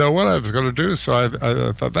I didn't know what I was going to do, so I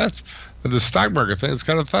thought that's the stock market thing. It's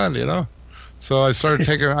kind of fun, you know. So I started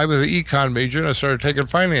taking. I was an econ major, and I started taking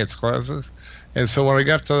finance classes. And so when I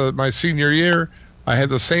got to my senior year, I had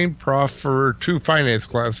the same prof for 2 finance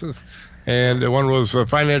classes, and one was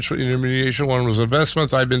financial intermediation, one was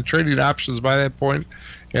investments. I'd been trading options by that point,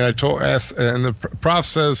 and and the prof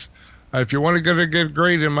says, if you want to get a good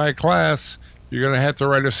grade in my class, you're going to have to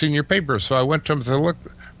write a senior paper. So I went to him and said, "Look,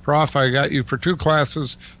 Prof, I got you for 2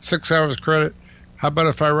 classes, 6 hours credit. How about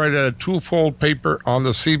if I write a 2-fold paper on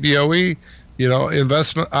the CBOE, you know,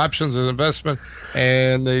 investment options as investment,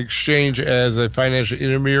 and the exchange as a financial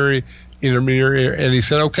intermediary." And he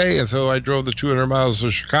said, okay. And so I drove the 200 miles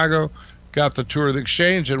to Chicago, got the tour of the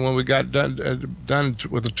exchange. And when we got done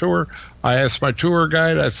with the tour, I asked my tour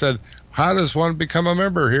guide, I said, how does one become a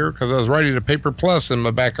member here? Because I was writing a paper plus in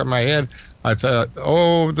the back of my head. I thought,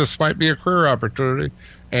 this might be a career opportunity.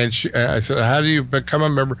 And I said, how do you become a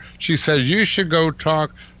member? She said, you should go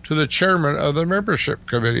talk to the chairman of the membership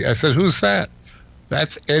committee. I said, who's that?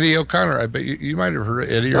 That's Eddie O'Connor. I bet you might have heard of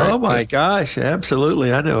Eddie, right? Oh, my gosh.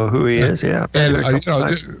 Absolutely. I know who he is, yeah. And I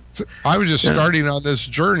was just starting on this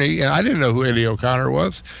journey, and I didn't know who Eddie O'Connor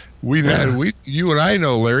was. You and I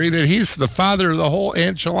know, Larry, that he's the father of the whole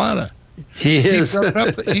enchilada. He is.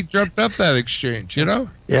 He jumped up that exchange, you know?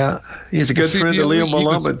 Yeah. He's a good friend of Leo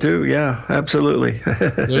Malama, too. Yeah, absolutely.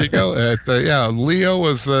 There you go. Leo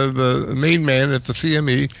was the main man at the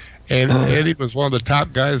CME. And Eddie was one of the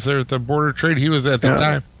top guys there at the Board of Trade. He was at the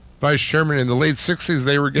time vice chairman. In the late 60s,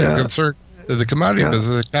 they were getting concerned that the commodity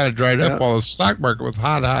business kind of dried up while the stock market was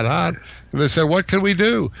hot. And they said, what can we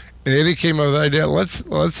do? And Eddie came up with the idea,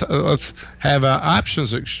 let's have an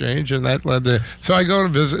options exchange. And that led to, so I go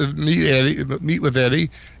and meet with Eddie.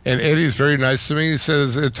 And Eddie's very nice to me. He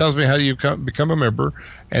says, it tells me how you become a member.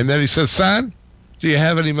 And then he says, son, do you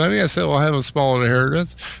have any money? I said, well, I have a small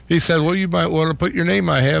inheritance. He said, well, you might want to put your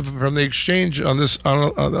name. I have from the exchange on this. We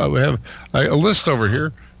have a list over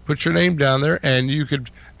here. Put your name down there, and you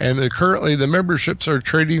could. And currently, the memberships are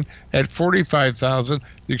trading at 45,000.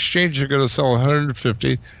 The exchange is going to sell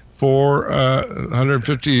 150 for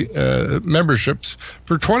 150 memberships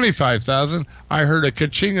for 25,000. I heard a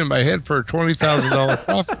ka-ching in my head for a $20,000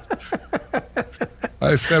 profit.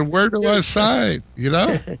 I said, where do I sign? You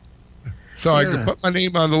know. So I could put my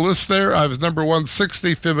name on the list there. I was number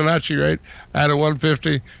 160 Fibonacci rate out of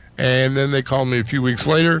 150. And then they called me a few weeks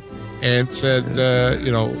later and said,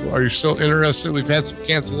 are you still interested? We've had some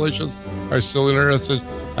cancellations. Are you still interested?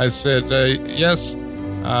 I said, yes.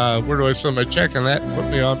 Where do I send my check? And that put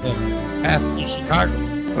me on the path to Chicago.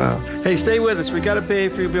 Wow. Hey, stay with us. We got to pay a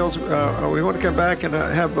few bills. We want to come back and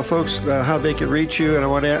have the folks how they can reach you. And I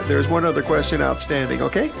want to. There's one other question outstanding.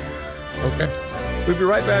 Okay. Okay. We'll be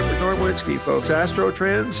right back with Norm Winsky, folks. Astro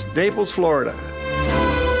Trends, Naples, Florida.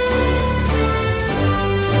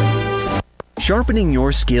 Sharpening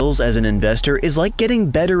your skills as an investor is like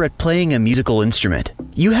getting better at playing a musical instrument.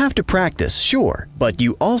 You have to practice, sure, but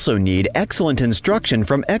you also need excellent instruction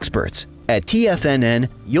from experts. At TFNN,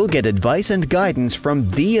 you'll get advice and guidance from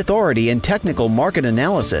the authority in technical market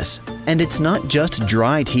analysis. And it's not just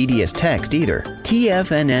dry, tedious text either.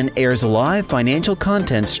 TFNN airs live financial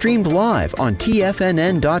content streamed live on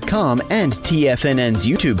TFNN.com and TFNN's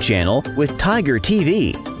YouTube channel with Tiger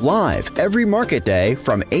TV, live every market day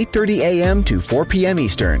from 8:30 a.m. to 4 p.m.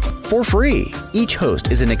 Eastern, for free. Each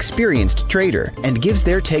host is an experienced trader and gives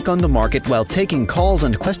their take on the market while taking calls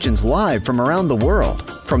and questions live from around the world.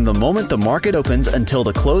 From the moment the market opens until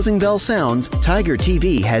the closing bell sounds, Tiger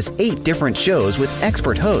TV has 8 different shows with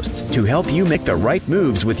expert hosts to help you make the right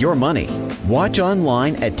moves with your money. Watch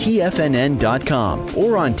online at TFNN.com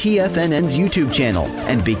or on TFNN's YouTube channel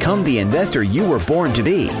and become the investor you were born to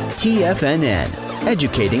be. TFNN,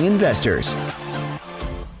 educating investors.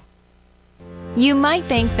 You might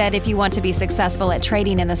think that if you want to be successful at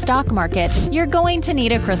trading in the stock market, you're going to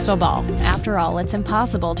need a crystal ball. After all, it's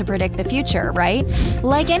impossible to predict the future, right?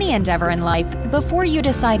 Like any endeavor in life, before you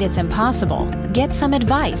decide it's impossible, get some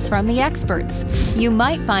advice from the experts. You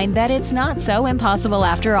might find that it's not so impossible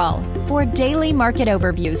after all. For daily market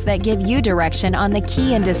overviews that give you direction on the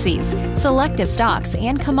key indices, selective stocks,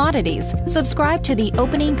 and commodities, subscribe to the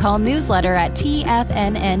Opening Call newsletter at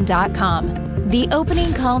TFNN.com. The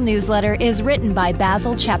Opening Call newsletter is written by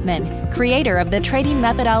Basil Chapman, creator of the trading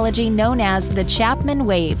methodology known as the Chapman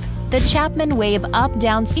Wave. The Chapman Wave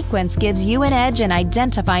up-down sequence gives you an edge in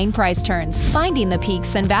identifying price turns, finding the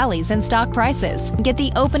peaks and valleys in stock prices. Get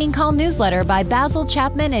the Opening Call newsletter by Basil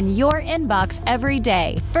Chapman in your inbox every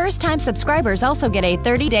day. First-time subscribers also get a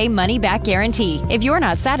 30-day money-back guarantee. If you're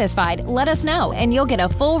not satisfied, let us know, and you'll get a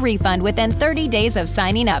full refund within 30 days of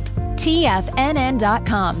signing up.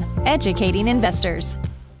 TFNN.com, educating investors.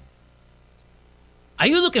 Are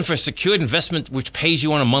you looking for a secured investment which pays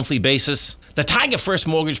you on a monthly basis? The Tiger First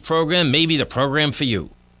Mortgage Program may be the program for you.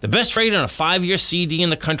 The best rate on a 5-year CD in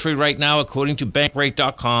the country right now, according to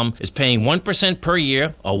Bankrate.com, is paying 1% per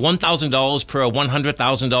year or $1,000 per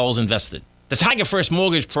 $100,000 invested. The Tiger First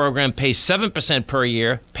Mortgage Program pays 7% per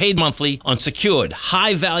year, paid monthly, on secured,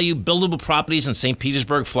 high-value, buildable properties in St.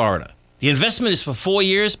 Petersburg, Florida. The investment is for 4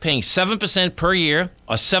 years, paying 7% per year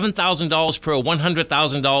or $7,000 per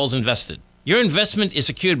 $100,000 invested. Your investment is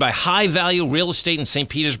secured by high-value real estate in St.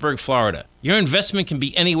 Petersburg, Florida. Your investment can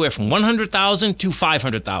be anywhere from $100,000 to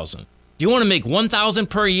 $500,000. Do you want to make $1,000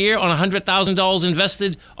 per year on $100,000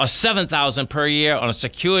 invested or $7,000 per year on a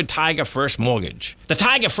secured Tiger First mortgage? The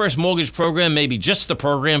Tiger First Mortgage Program may be just the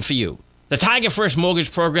program for you. The Tiger First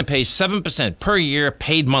Mortgage Program pays 7% per year,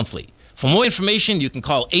 paid monthly. For more information, you can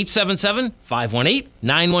call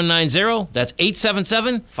 877-518-9190. That's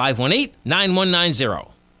 877-518-9190.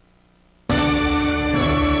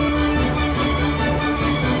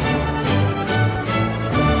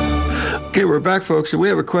 Okay, we're back, folks, and we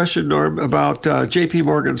have a question, Norm, about J.P.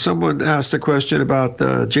 Morgan. Someone asked a question about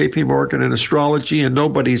J.P. Morgan and astrology, and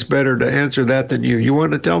nobody's better to answer that than you. You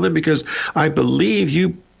want to tell them? Because I believe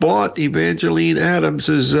you bought Evangeline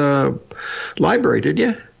Adams's library, did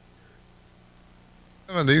you?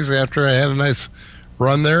 Some of these, after I had a nice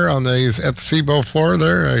run there on these at the SIBO floor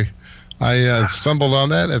there, I stumbled on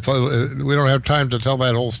that. We don't have time to tell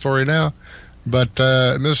that whole story now, but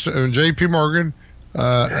Mr. J.P. Morgan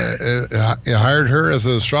hired her as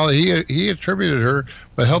an astrologer. He attributed her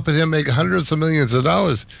by helping him make hundreds of millions of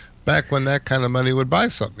dollars back when that kind of money would buy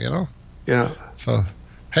something, you know? Yeah. So,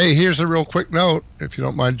 hey, here's a real quick note, if you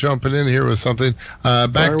don't mind jumping in here with something.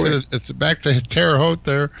 Back to Terre Haute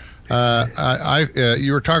there.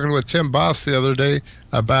 You were talking with Tim Boss the other day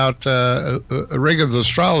about Reagan's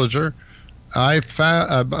Astrologer. I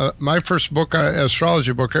found my first book,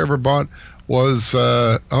 astrology book I ever bought was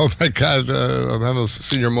oh my God, I'm having a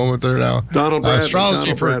senior moment there now.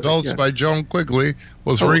 Astrology for Adults by Joan Quigley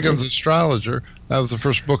was Reagan's Astrologer. That was the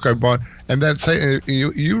first book I bought. And that's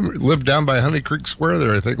you lived down by Honey Creek Square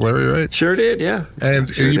there, I think, Larry, right? Sure did, yeah. And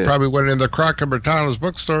you probably went in the Crockett Bertano's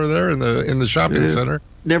bookstore there in the shopping center.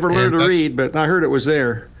 Never learned to read, but I heard it was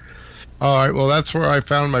there. All right, well, that's where I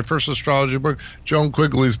found my first astrology book, Joan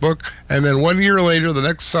Quigley's book. And then 1 year later, the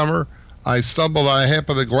next summer, I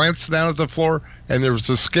happened to glance down at the floor, and there was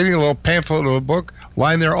a skinny little pamphlet of a book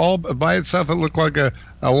lying there all by itself. It looked like a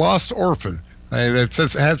lost orphan. And it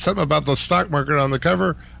had something about the stock market on the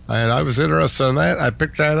cover. and I was interested in that. I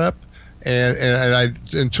picked that up, and I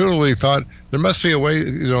intuitively thought there must be a way,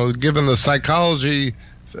 given the psychology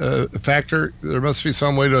factor, there must be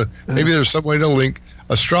some way to, maybe there's some way to link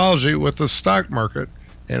astrology with the stock market.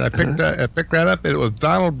 And I picked that up. It was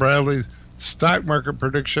Donald Bradley's stock market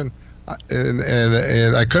prediction,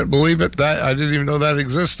 and I couldn't believe it. That I didn't even know that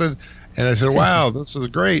existed. And I said, "Wow, this is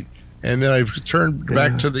great." And then I turned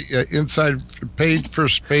back to the inside page,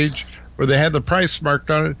 first page, where they had the price marked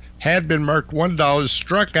on it. Had been marked $1,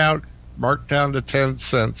 struck out, marked down to 10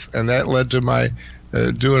 cents, and that led to my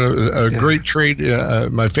doing a great trade.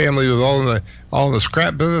 My family was all in the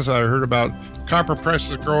scrap business. I heard about copper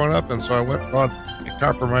prices growing up, and so I went on a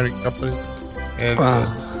copper mining company, and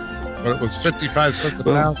but it was 55 cents a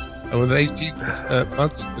pound, and within 18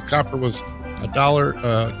 months, the copper was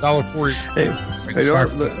 $1.40. Hey,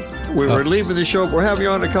 we're leaving the show. We're having you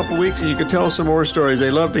on in a couple weeks, and you can tell some more stories. They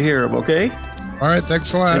love to hear them. Okay. All right,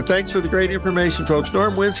 thanks a lot. And thanks for the great information, folks.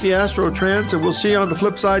 Norm Winski, Astro Trends, and we'll see you on the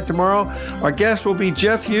flip side tomorrow. Our guest will be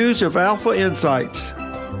Jeff Hughes of Alpha Insights.